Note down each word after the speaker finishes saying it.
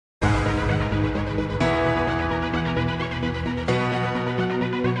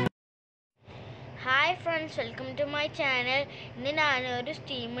friends, welcome to my channel. ഇന്ന് ഞാനൊരു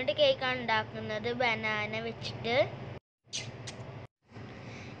steamed കേക്കാണ് ഉണ്ടാക്കുന്നത് ബനാന വെച്ചിട്ട്.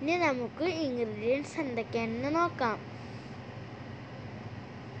 ഇനി നമുക്ക് ഇൻഗ്രീഡിയൻസ് എന്തൊക്കെയാണെന്ന് നോക്കാം.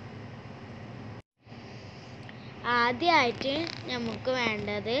 ആദ്യമായിട്ട് നമുക്ക്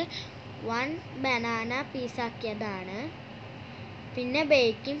വേണ്ടത് 1 ബനാന പീസാക്കിയതാണ്, പിന്നെ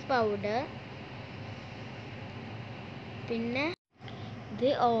ബേക്കിംഗ് പൗഡർ, പിന്നെ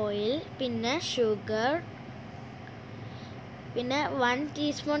ഇത് ഓയിൽ, പിന്നെ ഷുഗർ, പിന്നെ 1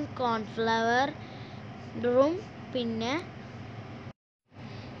 ടീസ്പൂൺ കോൺഫ്ലവറും,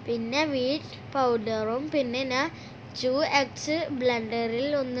 പിന്നെ വീറ്റ് പൗഡറും, പിന്നെ ഞാൻ 2 എഗ്സ് ബ്ലെൻഡറിൽ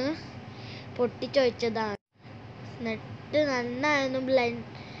ഒന്ന് പൊട്ടിച്ചൊഴിച്ചതാണ്. എന്നിട്ട് നന്നായൊന്ന്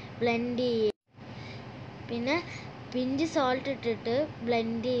ബ്ലെൻഡ് ചെയ്യുക. പിന്നെ പിഞ്ച് സോൾട്ട് ഇട്ടിട്ട്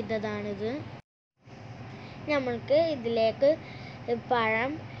ബ്ലെൻഡ് ചെയ്തതാണിത്. നമ്മൾക്ക് ഇതിലേക്ക്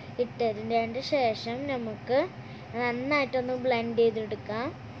പഴം ഇട്ടതിൻ്റെ ശേഷം നമുക്ക് നന്നായിട്ടൊന്ന് ബ്ലെൻഡ് ചെയ്തെടുക്കാം.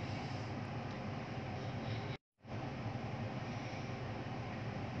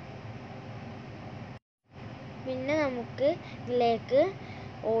 പിന്നെ നമുക്ക് ഇതിലേക്ക്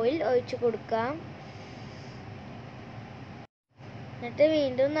ഓയിൽ ഒഴിച്ച് കൊടുക്കാം. എന്നിട്ട്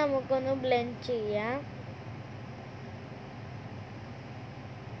വീണ്ടും നമുക്കൊന്ന് ബ്ലെൻഡ് ചെയ്യാം.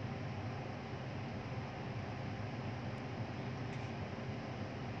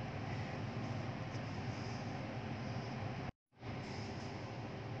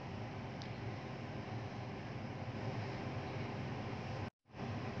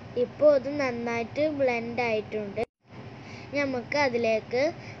 ഇപ്പോൾ അത് നന്നായിട്ട് ബ്ലെൻഡ് ആയിട്ടുണ്ട്. നമുക്ക് അതിലേക്ക്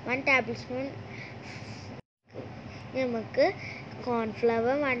 1 table spoon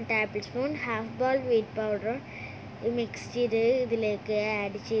cornflour, 1 table spoon half ball wheat powder mix ചെയ്ത് ഇതിലേക്ക്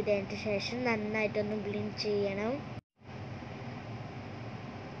ആഡ് ചെയ്തതിന് ശേഷം നന്നായിട്ടൊന്ന് ബ്ലെൻഡ് ചെയ്യണം.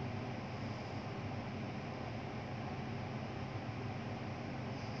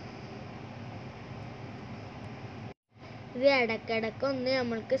 ഇത് ഇടയ്ക്കിടയ്ക്കൊന്ന്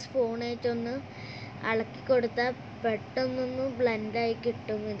നമ്മൾക്ക് സ്പൂണായിട്ടൊന്ന് ഇളക്കി കൊടുത്താൽ പെട്ടെന്നൊന്ന് ബ്ലെൻഡായി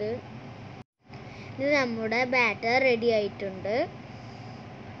കിട്ടും. ഇത് നമ്മുടെ ബാറ്റർ റെഡി ആയിട്ടുണ്ട്.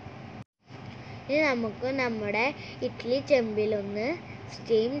 ഇനി നമുക്ക് നമ്മുടെ ഇഡ്ഡലി ചെമ്പിലൊന്ന്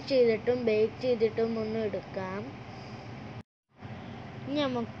സ്റ്റീം ചെയ്തിട്ടും ബേക്ക് ചെയ്തിട്ടും ഒന്ന് എടുക്കാം. ഇനി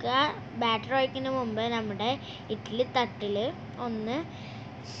നമുക്ക് ബാറ്റർ ഒഴിക്കുന്നതിന് മുമ്പ് നമ്മുടെ ഇഡ്ഡലി തട്ടിൽ ഒന്ന്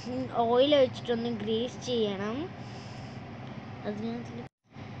ഓയിൽ ഒഴിച്ചിട്ടൊന്ന് ഗ്രീസ് ചെയ്യണം.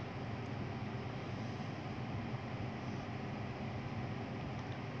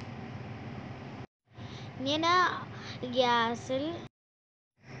 ഇങ്ങനെ ഗ്യാസിൽ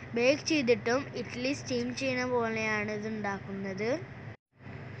ബേക്ക് ചെയ്തിട്ടും ഇഡ്ഡലി സ്റ്റീം ചെയ്യുന്ന പോലെയാണ് ഇത് ഉണ്ടാക്കുന്നത്.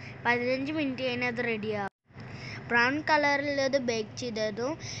 15 മിനിറ്റ് കഴിഞ്ഞാൽ അത് റെഡിയാവും. ബ്രൗൺ കളറുള്ളത് ബേക്ക്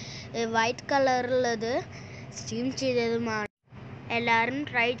ചെയ്തതും വൈറ്റ് കളറുള്ളത് സ്റ്റീം ചെയ്തതുമാണ്. എല്ലാവരും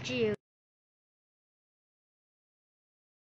ട്രൈ ചെയ്യൂ.